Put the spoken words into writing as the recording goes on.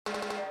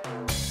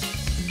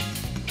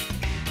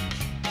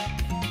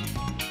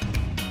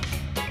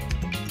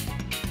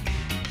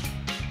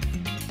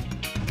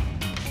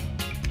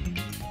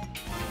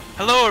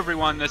Hello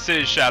everyone, this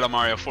is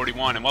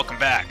ShadowMario41 and welcome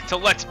back to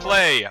Let's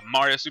Play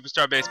Mario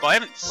Superstar Baseball. I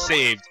haven't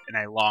saved in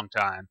a long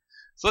time,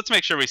 so let's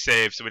make sure we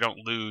save so we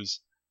don't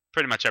lose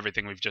pretty much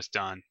everything we've just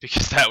done,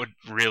 because that would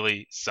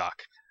really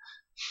suck.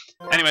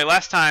 Anyway,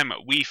 last time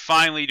we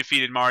finally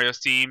defeated Mario's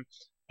team.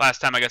 Last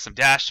time I got some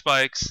dash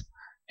spikes,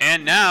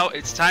 and now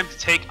it's time to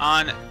take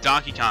on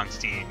Donkey Kong's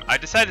team. I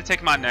decided to take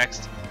him on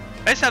next.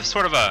 I just have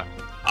sort of a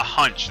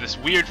hunch, this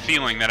weird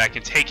feeling that I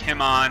can take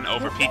him on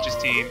over Peach's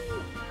team.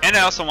 And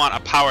I also want a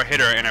power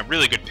hitter and a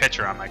really good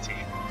pitcher on my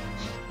team.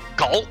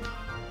 Gulp?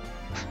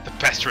 The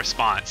best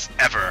response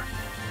ever.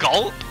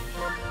 Gulp?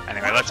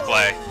 Anyway, let's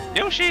play.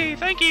 Yoshi,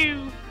 thank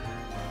you!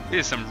 These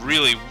are some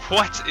really...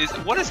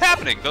 What is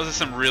happening? Those are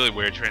some really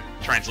weird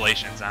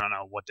translations. I don't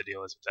know what the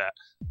deal is with that.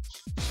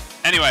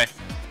 Anyway,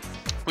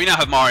 we now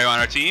have Mario on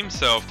our team,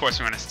 so of course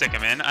we're going to stick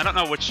him in. I don't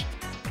know which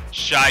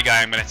Shy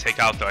Guy I'm going to take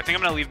out, though. I think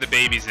I'm going to leave the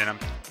babies in. I'm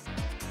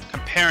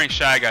comparing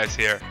Shy Guys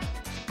here.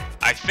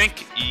 I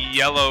think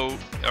yellow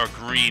or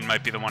green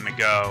might be the one to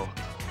go.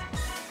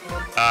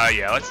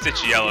 Yeah, let's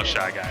ditch yellow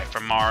Shy Guy for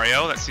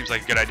Mario. That seems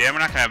like a good idea. We're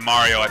not going to have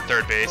Mario at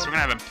third base. We're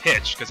going to have him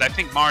pitch, because I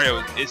think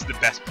Mario is the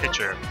best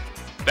pitcher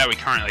that we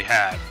currently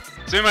have.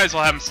 So we might as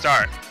well have him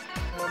start.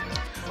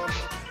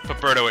 Put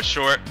Birdo at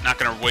short. Not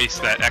going to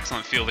waste that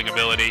excellent fielding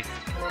ability.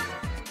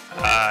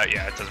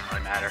 Yeah, it doesn't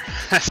really matter.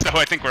 So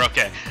I think we're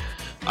okay.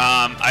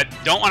 I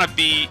don't want to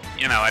be,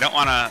 I don't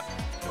want to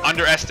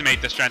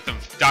underestimate the strength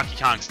of Donkey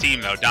Kong's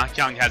team, though.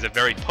 Donkey Kong has a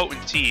very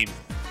potent team.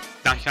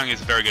 Donkey Kong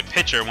is a very good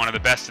pitcher, one of the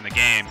best in the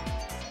game.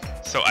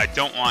 So I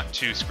don't want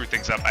to screw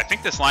things up. I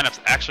think this lineup's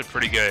actually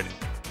pretty good.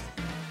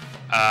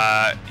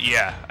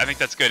 Yeah, I think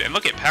that's good. And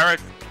look at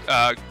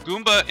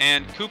Goomba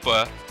and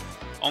Koopa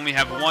only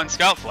have one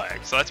scout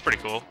flag, so that's pretty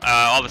cool.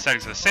 All the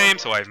settings are the same,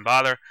 so why even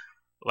bother?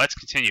 Let's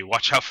continue.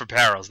 Watch out for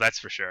barrels, that's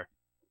for sure.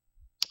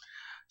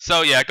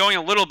 So yeah, going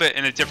a little bit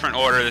in a different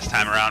order this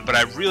time around, but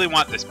I really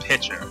want this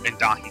pitcher in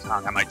Donkey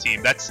Kong on my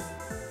team. That's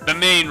the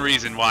main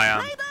reason why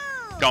I'm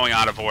going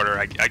out of order,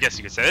 I guess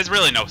you could say. There's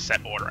really no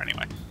set order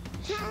anyway.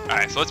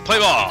 Alright, so let's play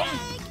ball.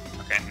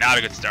 Okay, not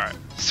a good start.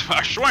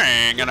 A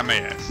swing and a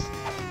miss.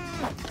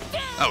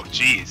 Oh,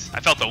 jeez.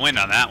 I felt the wind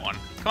on that one.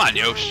 Come on,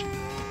 Yosh.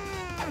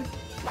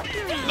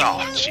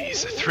 Oh,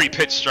 jeez. A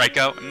 3-pitch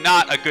strikeout.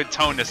 Not a good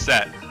tone to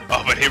set.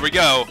 Oh, but here we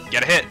go.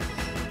 Get a hit.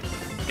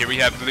 Here we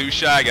have Blue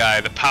Shy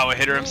Guy, the power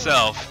hitter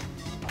himself.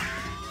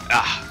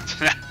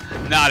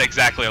 Not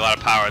exactly a lot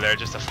of power there,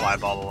 just a fly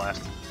ball to the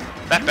left.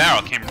 That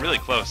barrel came really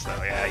close,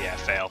 though. Yeah,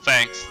 fail.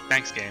 Thanks.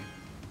 Thanks, game.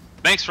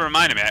 Thanks for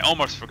reminding me. I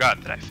almost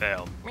forgot that I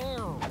failed.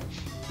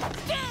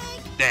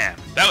 Damn,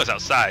 that was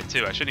outside,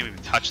 too. I shouldn't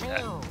even touch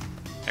that.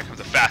 Here comes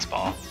a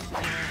fastball.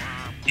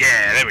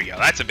 Yeah, there we go.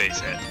 That's a base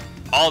hit.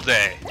 All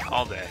day.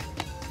 All day.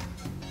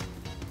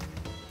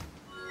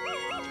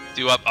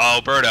 Do up.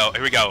 Oh, Birdo.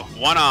 Here we go.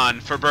 1 on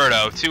for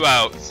Birdo. 2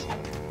 outs.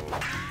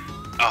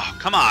 Oh,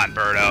 come on,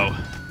 Birdo.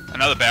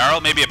 Another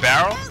barrel? Maybe a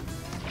barrel?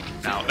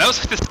 No, that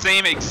was the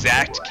same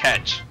exact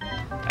catch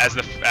as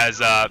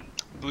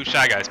Blue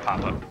Shy Guy's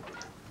pop-up.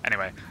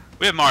 Anyway,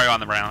 we have Mario on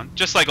the round,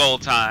 just like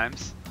old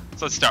times.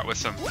 So let's start with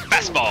some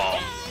fastball.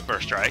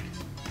 First strike.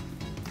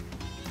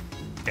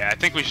 Yeah, I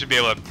think we should be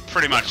able to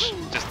pretty much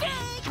just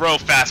throw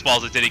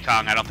fastballs at Diddy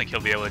Kong. I don't think he'll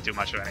be able to do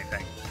much of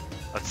anything.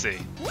 Let's see.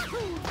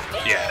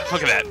 Yeah,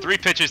 look at that. 3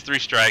 pitches, 3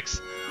 strikes.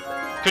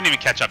 Couldn't even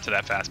catch up to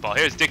that fastball.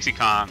 Here's Dixie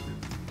Kong.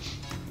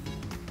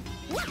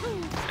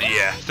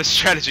 Yeah, the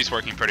strategy's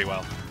working pretty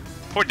well.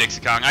 Poor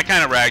Dixie Kong. I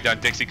kind of ragged on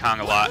Dixie Kong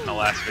a lot in the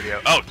last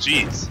video. Oh,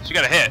 jeez. She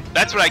got a hit.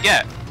 That's what I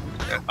get.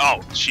 Oh,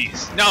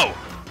 jeez. No!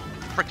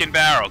 Frickin'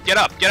 barrel. Get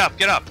up, get up,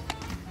 get up.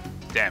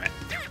 Damn it.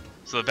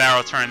 So the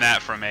barrel turned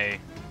that from a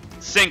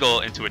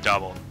single into a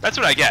double. That's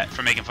what I get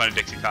for making fun of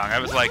Dixie Kong. I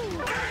was like,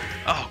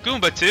 oh,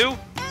 Goomba too?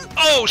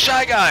 Oh,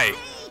 Shy Guy!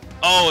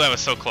 Oh, that was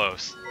so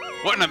close.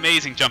 What an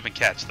amazing jump and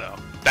catch, though.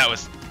 That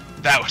was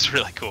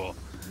really cool.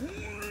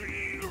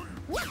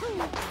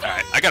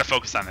 Alright, I gotta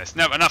focus on this.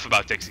 No, enough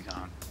about Dixie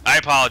Kong. I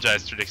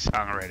apologize to Dixie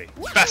Kong already.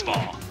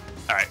 Fastball!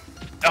 Alright.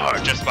 Oh,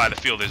 just by the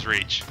fielder's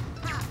reach.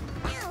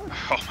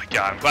 Oh my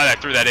god, I'm glad I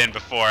threw that in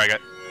before I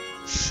got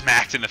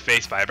smacked in the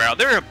face by a barrel.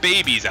 There are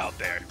babies out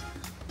there.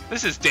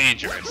 This is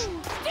dangerous.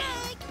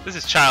 This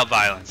is child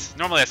violence.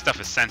 Normally that stuff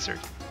is censored.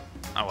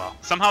 Oh well.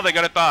 Somehow they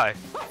got it by.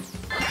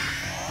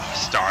 Oh,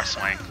 star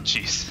swing.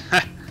 Jeez.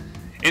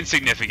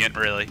 Insignificant,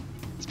 really.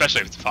 Especially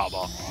if it's a foul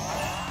ball.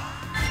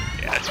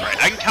 Yeah, that's right.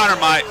 I can counter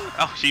my...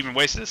 Oh, she even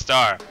wasted a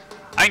star.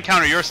 I can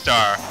counter your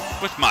star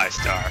with my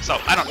star. So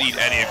I don't need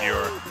any of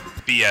your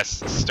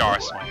BS star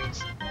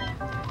swings.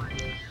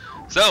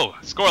 So,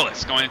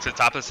 scoreless going into the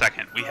top of the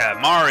second. We have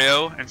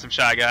Mario and some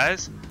Shy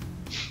Guys.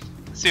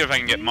 Let's see if I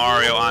can get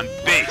Mario on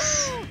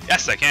base.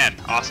 Yes, I can.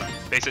 Awesome.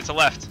 Base hit to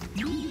left.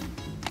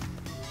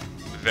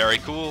 Very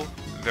cool.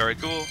 Very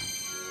cool.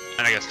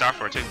 And I got a star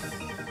for it, too.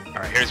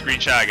 Alright, here's Green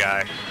Shy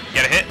Guy.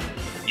 Get a hit?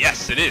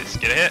 Yes, it is.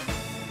 Get a hit.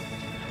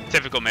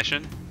 Typical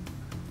mission.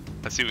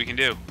 Let's see what we can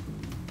do.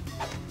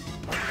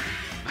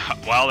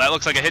 Well, that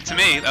looks like a hit to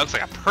me. That looks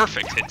like a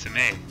perfect hit to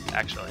me,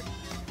 actually.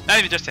 Not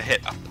even just a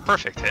hit, a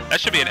perfect hit. That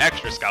should be an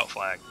extra scout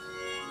flag.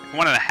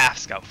 Like 1.5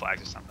 scout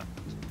flags or something.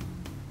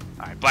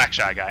 Alright, black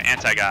shy guy,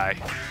 anti-guy.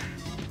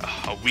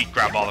 Oh, a weak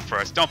ground ball to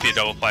first. Don't be a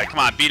double play. Come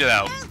on, beat it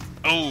out.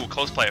 Oh,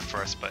 close play at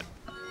first, but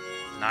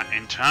not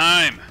in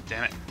time.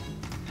 Damn it.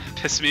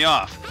 Pissed me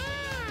off.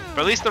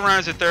 But at least the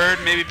runners at third.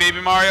 Maybe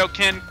Baby Mario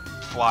can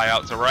fly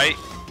out to right.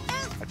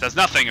 That does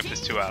nothing if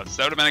there's 2 outs.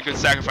 That would have been a good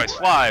sacrifice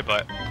fly,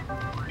 but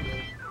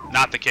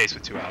not the case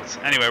with 2 outs.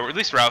 Anyway, at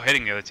least we're out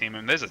hitting the other team,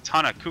 and there's a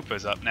ton of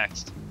Koopas up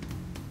next.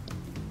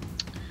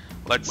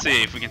 Let's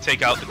see if we can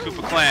take out the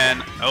Koopa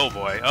clan. Oh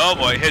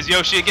boy, here's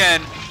Yoshi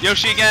again.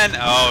 Yoshi again.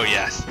 Oh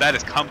yes, that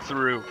has come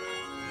through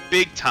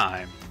big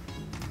time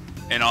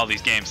in all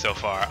these games so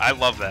far. I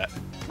love that.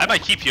 I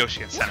might keep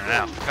Yoshi in center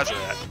now because of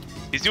that.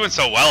 He's doing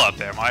so well up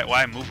there.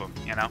 Why move him,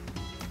 you know?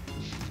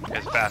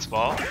 Here's a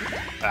fastball.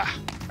 Ah,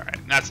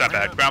 alright, that's not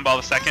bad. Ground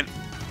ball to second.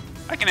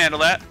 I can handle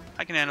that.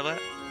 I can handle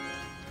that.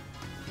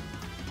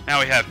 Now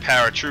we have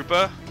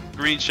Paratroopa,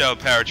 green shell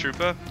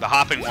Paratroopa, the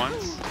hopping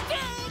ones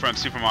from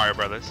Super Mario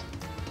Brothers.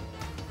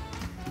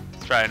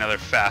 Let's try another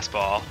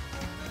fastball.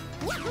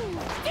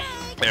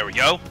 There we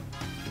go.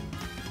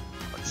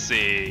 Let's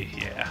see,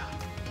 yeah.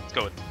 Let's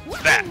go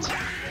with that.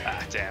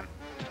 Ah, damn.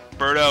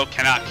 Birdo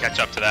cannot catch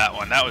up to that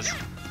one. That was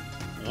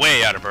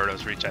way out of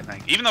Birdo's reach, I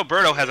think. Even though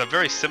Birdo has a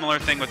very similar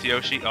thing with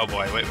Yoshi. Oh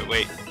boy,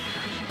 wait.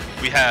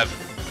 We have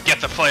get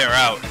the player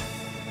out.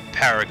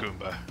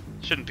 Paragoomba.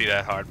 Shouldn't be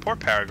that hard. Poor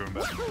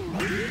Paragoomba.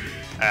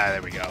 Ah,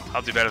 there we go.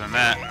 I'll do better than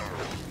that.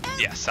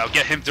 Yes, I'll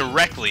get him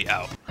directly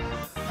out.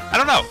 I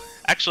don't know.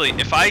 Actually,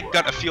 if I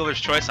got a fielder's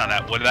choice on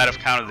that, would that have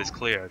counted as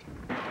cleared?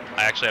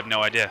 I actually have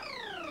no idea.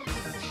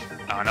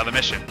 Oh, another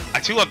mission. I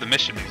too love the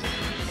mission music.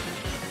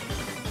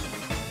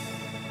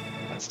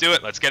 Let's do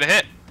it. Let's get a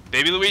hit.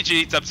 Baby Luigi,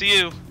 it's up to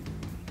you.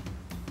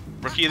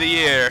 Rookie of the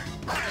Year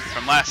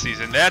from last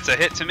season. That's a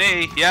hit to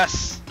me.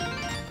 Yes.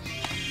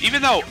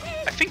 Even though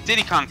I think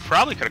Diddy Kong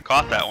probably could have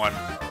caught that one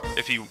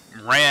if he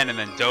ran and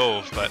then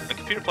dove, but the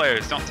computer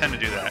players don't tend to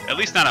do that. At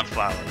least not on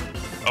Flower.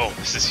 Oh,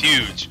 this is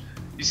huge.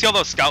 You see all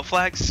those scout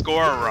flags?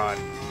 Score a run.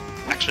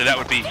 Actually, that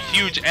would be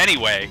huge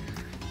anyway,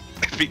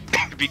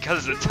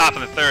 because it's the top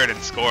of the third and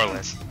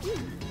scoreless.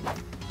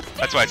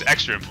 That's why it's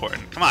extra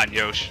important. Come on,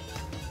 Yosh.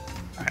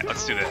 Alright,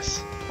 let's do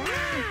this.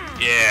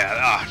 Yeah,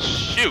 ah, oh,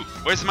 shoot.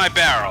 Where's my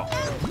barrel?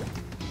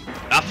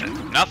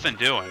 Nothing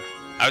doing.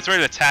 I was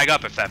ready to tag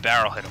up if that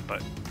barrel hit him,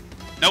 but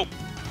nope.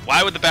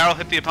 Why would the barrel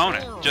hit the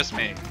opponent? Just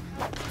me.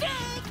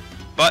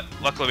 But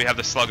luckily we have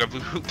the slugger.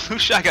 Blue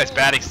Shy Guy's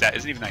batting stat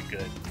isn't even that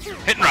good.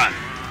 Hit and run.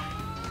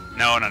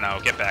 No.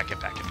 Get back.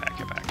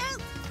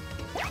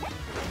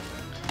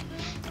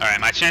 Alright,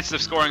 my chances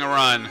of scoring a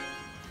run,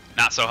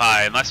 not so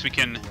high, unless we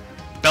can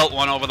belt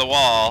one over the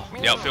wall,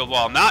 the outfield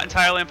wall. Not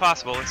entirely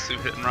impossible. Let's do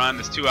hit and run.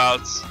 There's 2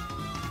 outs.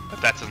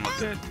 But that doesn't look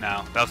good.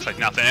 No, that looks like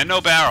nothing. And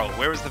no barrel.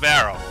 Where was the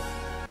barrel?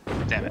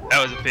 Damn it.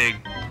 That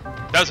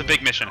was a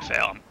big mission to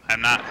fail.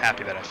 I'm not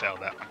happy that I failed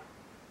that one.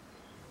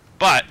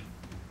 But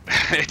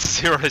it's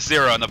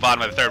 0-0 on the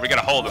bottom of the third. We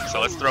gotta hold them,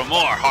 so let's throw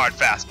more hard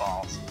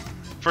fastballs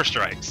for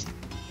strikes.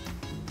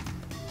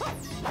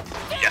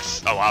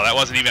 Yes. Oh wow, that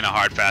wasn't even a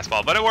hard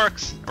fastball, but it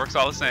works. It works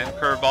all the same.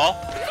 Curveball.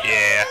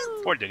 Yeah.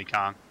 Poor Diddy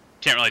Kong.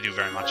 Can't really do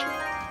very much.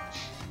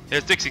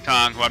 Here's Dixie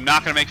Kong, who I'm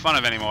not gonna make fun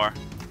of anymore.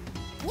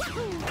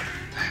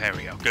 There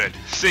we go. Good.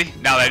 See,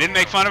 now that I didn't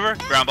make fun of her,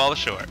 ground ball to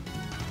short.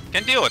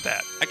 Can deal with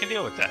that. I can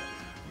deal with that.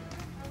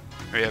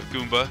 Here we have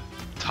Goomba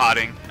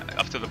totting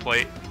up to the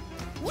plate.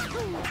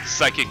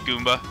 Psychic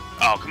Goomba.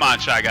 Oh, come on,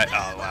 Shy Guy.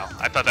 Oh, wow.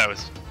 I thought that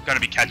was going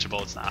to be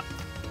catchable. It's not.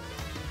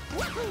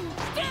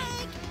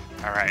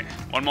 All right.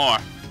 One more.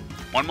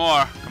 One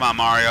more. Come on,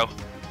 Mario.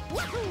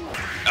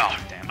 Oh,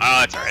 damn.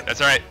 Oh, that's all right.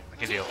 That's all right. I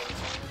can deal.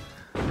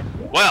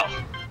 Well,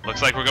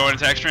 looks like we're going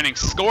into extra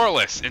innings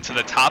scoreless into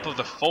the top of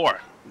the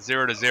fourth.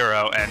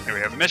 0-0. And here we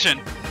have a mission.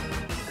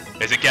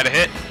 Is it get a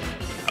hit?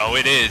 Oh,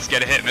 it is.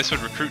 Get a hit. And this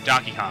would recruit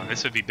Donkey Kong.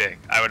 This would be big.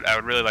 I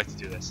would really like to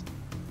do this.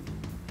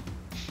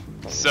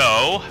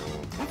 So,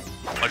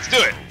 let's do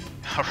it.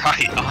 All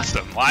right.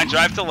 Awesome. Line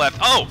drive to left.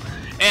 Oh,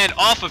 and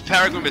off of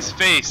Paragoomba's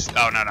face.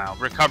 Oh, no.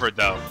 Recovered,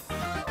 though.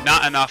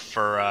 Not enough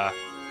for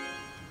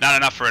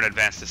an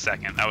advance to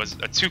second. That was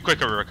a too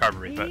quick of a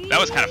recovery, but that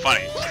was kind of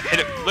funny.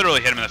 Just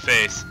literally hit him in the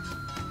face.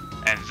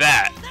 And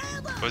that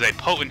was a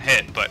potent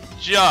hit, but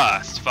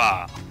just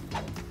foul.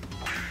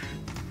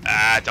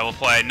 Ah, double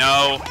play.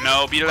 No.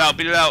 Beat it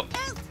out.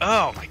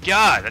 Oh my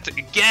god, that's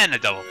again a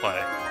double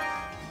play.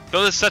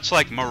 Those are such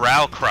like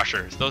morale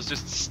crushers. Those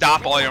just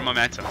stop all your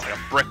momentum. It's like a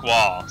brick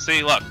wall.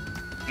 See, look.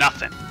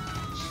 Nothing.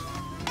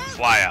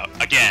 Fly out.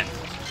 Again.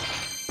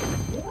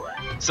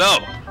 So,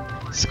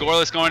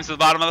 scoreless going to the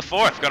bottom of the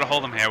fourth. Gotta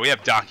hold them here. We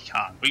have Donkey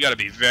Kong. We gotta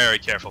be very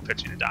careful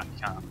pitching to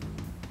Donkey Kong.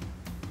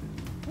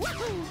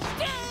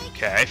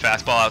 Okay,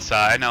 fastball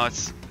outside. Now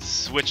let's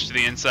switch to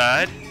the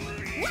inside.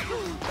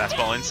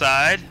 Fastball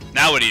inside.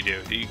 Now what do?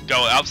 Do you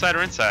go outside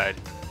or inside?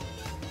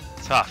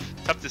 Tough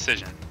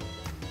decision.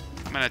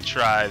 I'm gonna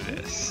try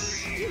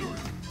this.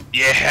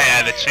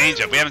 Yeah, the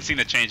changeup. We haven't seen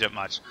the changeup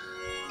much,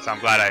 so I'm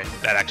glad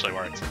that actually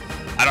worked.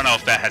 I don't know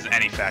if that has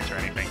any factor or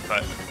anything,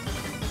 but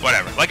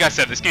whatever. Like I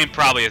said, this game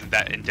probably isn't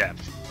that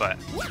in-depth, but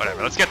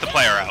whatever. Let's get the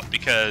player out,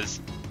 because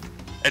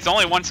it's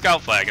only one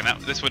scout flag,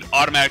 and this would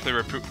automatically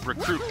recruit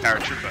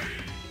Paratrooper.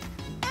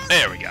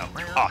 There we go.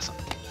 Awesome.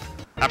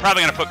 I'm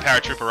probably going to put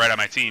Paratrooper right on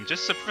my team,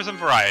 just for some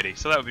variety,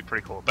 so that would be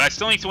pretty cool. But I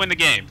still need to win the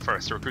game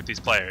first to recruit these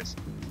players.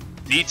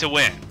 Need to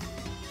win.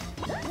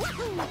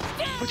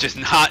 Which is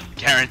not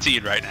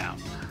guaranteed right now.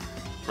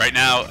 Right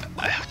now,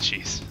 oh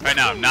jeez. Right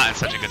now I'm not in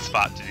such a good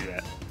spot to do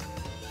that.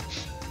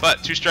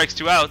 But 2 strikes,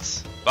 2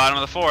 outs. Bottom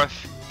of the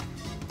 4th.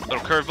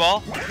 Little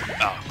curveball.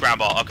 Oh, ground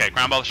ball. Okay,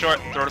 ground ball to short.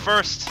 Throw to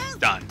first.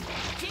 Done.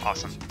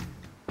 Awesome.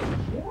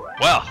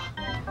 Well,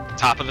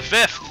 top of the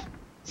 5th.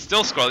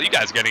 Still score. You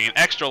guys are getting an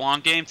extra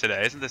long game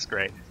today. Isn't this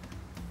great?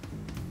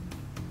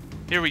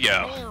 Here we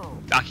go.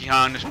 Donkey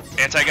Kong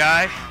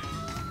anti-guy.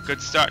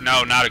 Good start.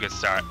 No, not a good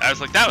start. I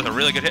was like, that was a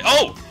really good hit.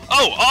 Oh!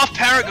 Oh! Off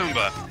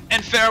Paragoomba!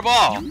 And fair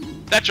ball.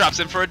 That drops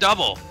in for a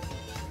double.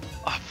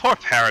 Oh, poor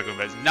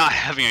Paragoomba is not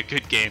having a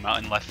good game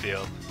out in left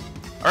field.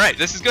 Alright,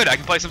 this is good. I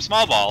can play some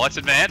small ball. Let's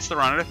advance the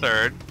runner to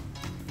third.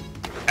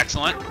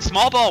 Excellent.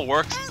 Small ball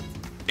works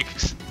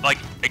like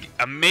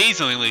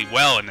amazingly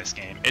well in this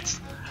game. It's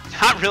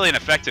not really an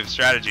effective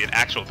strategy in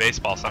actual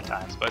baseball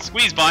sometimes, but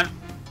squeeze bunt.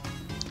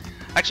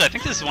 Actually, I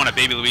think this is one of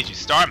Baby Luigi's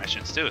star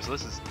missions too, so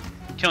this is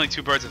killing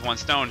 2 birds with 1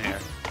 stone here.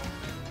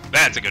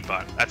 That's a good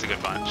bunt. That's a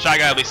good bunt. Shy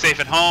Guy will be safe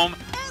at home,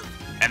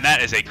 and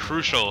that is a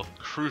crucial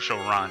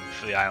run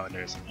for the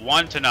Islanders.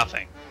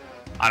 1-0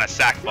 on a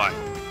sac bunt.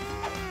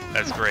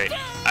 That's great.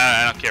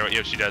 I don't care what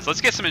Yoshi does. Let's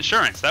get some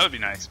insurance. That would be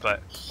nice,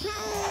 but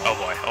oh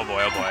boy, oh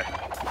boy, oh boy.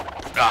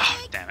 Ah,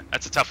 damn it.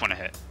 That's a tough one to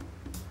hit.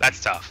 That's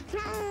tough.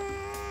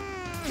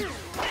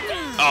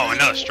 Oh,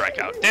 another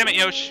strikeout. Damn it,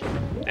 Yoshi.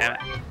 Damn it.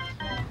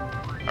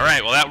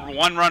 Alright, well that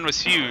 1 run was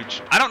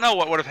huge. I don't know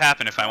what would have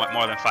happened if I went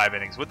more than 5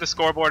 innings. Would the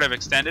scoreboard have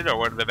extended, or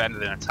would it have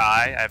ended in a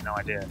tie? I have no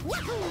idea.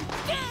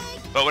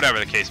 But whatever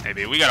the case may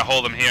be, we gotta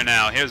hold him here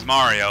now. Here's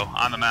Mario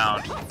on the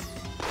mound.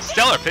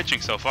 Stellar pitching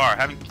so far.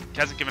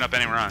 Hasn't given up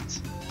any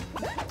runs.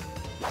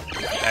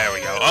 There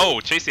we go. Oh,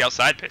 chase the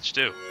outside pitch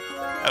too.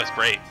 That was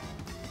great.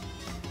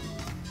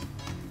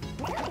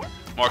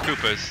 More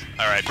Koopas.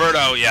 Alright,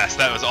 Birdo, yes,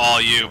 that was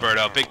all you,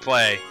 Birdo. Big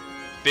play.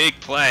 Big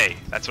play.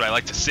 That's what I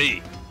like to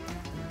see.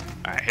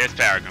 Alright, here's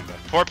Paragoomba.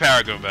 Poor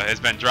Paragoomba has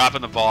been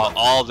dropping the ball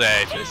all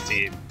day for his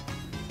team.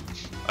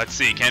 Let's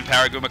see, can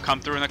Paragoomba come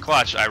through in the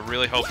clutch? I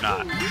really hope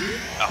not.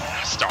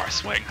 Oh, star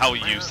swing. How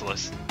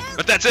useless.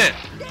 But that's it.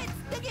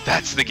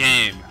 That's the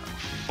game.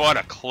 What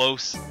a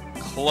close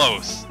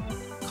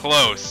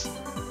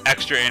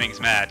extra innings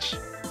match.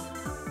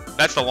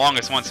 That's the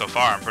longest one so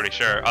far, I'm pretty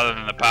sure, other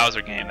than the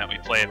Bowser game that we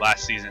played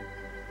last season.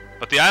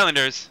 But the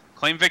Islanders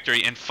claim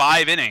victory in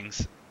 5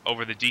 innings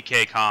over the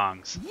DK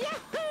Kongs.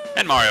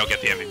 And Mario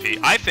get the MVP.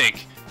 I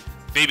think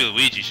Baby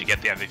Luigi should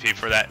get the MVP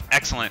for that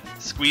excellent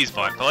squeeze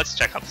bunt, but let's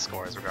check out the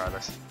scores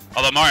regardless.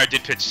 Although Mario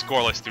did pitch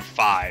scoreless through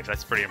 5,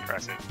 that's pretty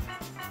impressive.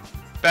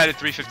 Batted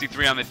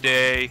 .353 on the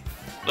day.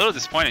 A little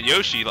disappointed.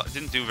 Yoshi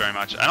didn't do very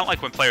much. I don't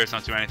like when players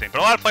don't do anything, but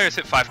a lot of players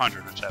hit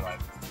 500, which I like.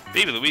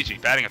 Baby Luigi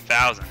batting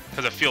 1,000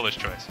 because of fielder's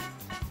choice,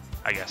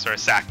 I guess, or a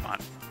sac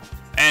bunt.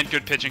 And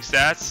good pitching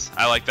stats.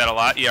 I like that a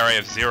lot. ERA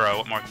of 0.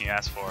 What more can you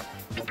ask for?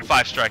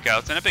 5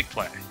 strikeouts and a big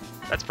play.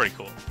 That's pretty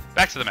cool.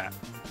 Back to the map.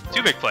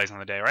 2 big plays on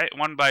the day, right?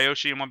 One by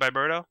Yoshi and one by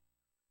Birdo.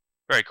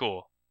 Very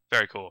cool.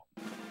 Very cool.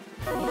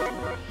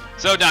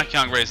 So Donkey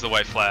Kong raised the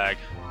white flag.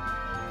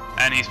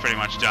 And he's pretty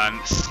much done.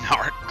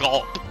 Snark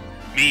gulp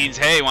means,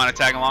 hey, want to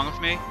tag along with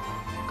me?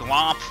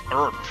 Glomp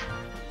erp.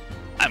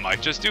 I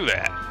might just do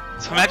that.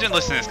 So imagine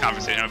listening to this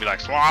conversation. It would be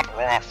like, swamp,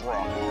 rough,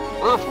 rough,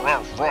 erp,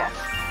 rough,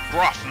 rough,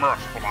 rough,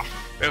 murph,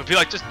 rough. It would be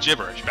like just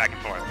gibberish back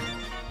and forth.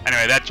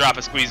 Anyway, that drop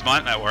a squeeze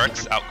bunt, that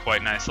works out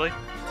quite nicely.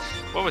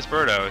 What was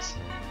Birdo's?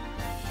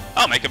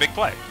 Oh, make a big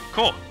play.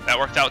 Cool. That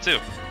worked out too.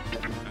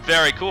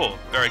 Very cool.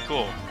 Very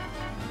cool.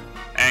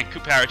 And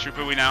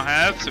Paratrooper we now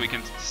have, so we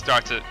can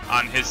start to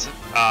on his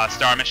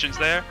star missions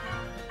there.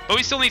 But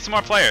we still need some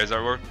more players,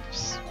 or we're,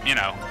 you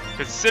know,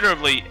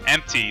 considerably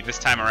empty this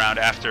time around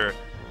after,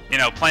 you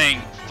know,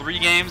 playing 3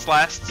 games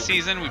last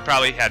season. We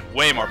probably had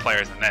way more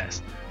players than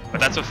this. But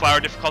that's what Flower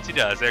Difficulty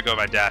does. There go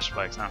my dash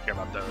spikes. I don't care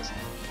about those.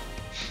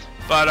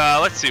 But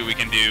let's see what we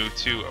can do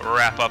to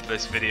wrap up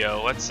this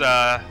video. Let's,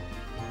 I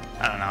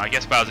don't know. I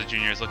guess Bowser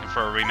Jr. is looking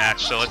for a rematch,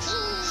 so let's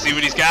see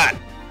what he's got.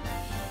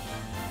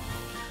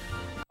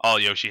 All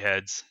Yoshi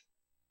heads.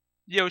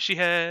 Yoshi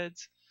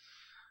heads.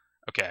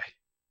 Okay.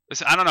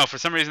 I don't know, for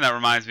some reason that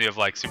reminds me of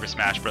like Super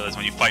Smash Bros.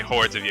 When you fight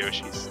hordes of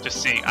Yoshis.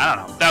 Just seeing, I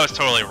don't know. That was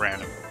totally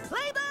random.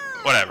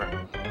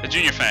 Whatever. The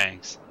Junior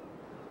Fangs.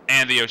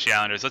 And the Yoshi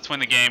Islanders. Let's win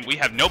the game. We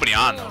have nobody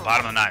on though,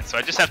 bottom of the 9th. So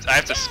I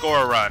have to score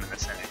a run in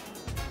this inning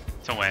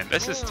to win.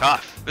 This is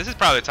tough. This is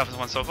probably the toughest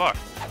one so far.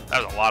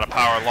 That was a lot of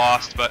power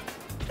lost, but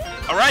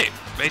alright.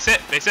 Base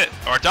hit,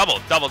 or double.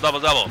 Run.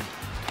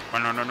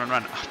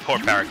 Oh, poor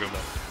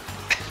Paragoomba.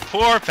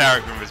 Poor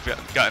Paragoomba's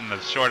gotten the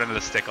short end of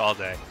the stick all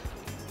day.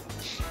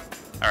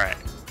 Alright.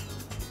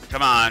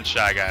 Come on,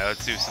 Shy Guy.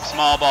 Let's do some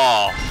small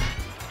ball.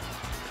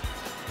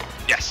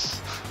 Yes.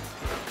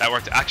 That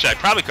worked. Actually, I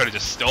probably could have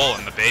just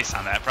stolen the base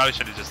on that. Probably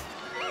should have just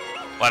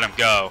let him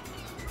go.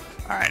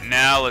 Alright,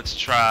 now let's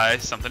try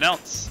something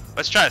else.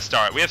 Let's try a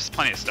star. We have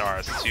plenty of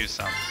stars. Let's use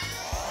some.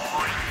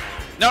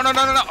 No, no,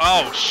 no, no, no.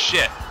 Oh,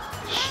 shit.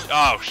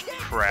 Oh,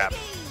 crap.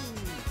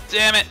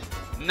 Damn it.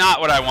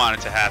 Not what I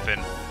wanted to happen.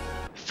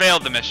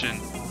 Failed the mission.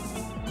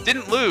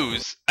 Didn't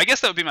lose. I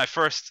guess that would be my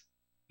first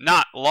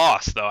not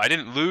loss, though. I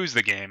didn't lose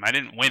the game. I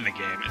didn't win the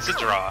game. It's a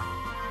draw.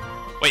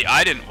 Wait,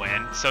 I didn't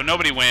win. So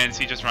nobody wins.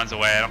 He just runs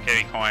away. I don't get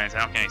any coins. I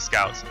don't get any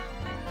scouts.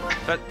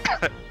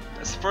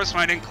 That's the first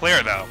one I didn't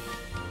clear, though.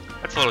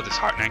 That's a little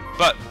disheartening.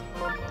 But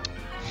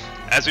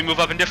as we move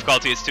up in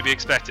difficulty, it's to be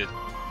expected.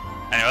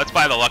 Anyway, let's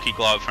buy the lucky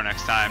glove for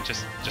next time,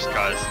 just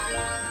cause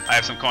I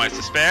have some coins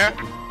to spare.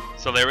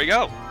 So there we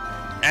go.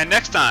 And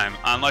next time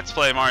on Let's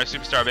Play Mario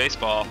Superstar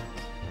Baseball,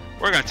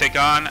 we're gonna take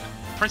on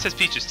Princess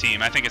Peach's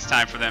team. I think it's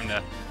time for them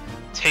to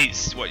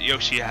taste what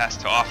Yoshi has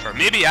to offer.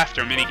 Maybe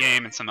after a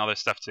minigame and some other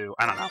stuff too.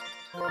 I don't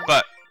know.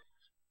 But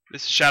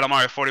this is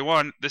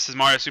ShadowMario41. This is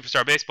Mario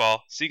Superstar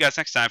Baseball. See you guys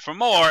next time for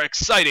more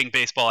exciting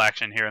baseball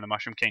action here in the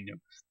Mushroom Kingdom.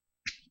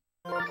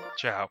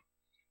 Ciao.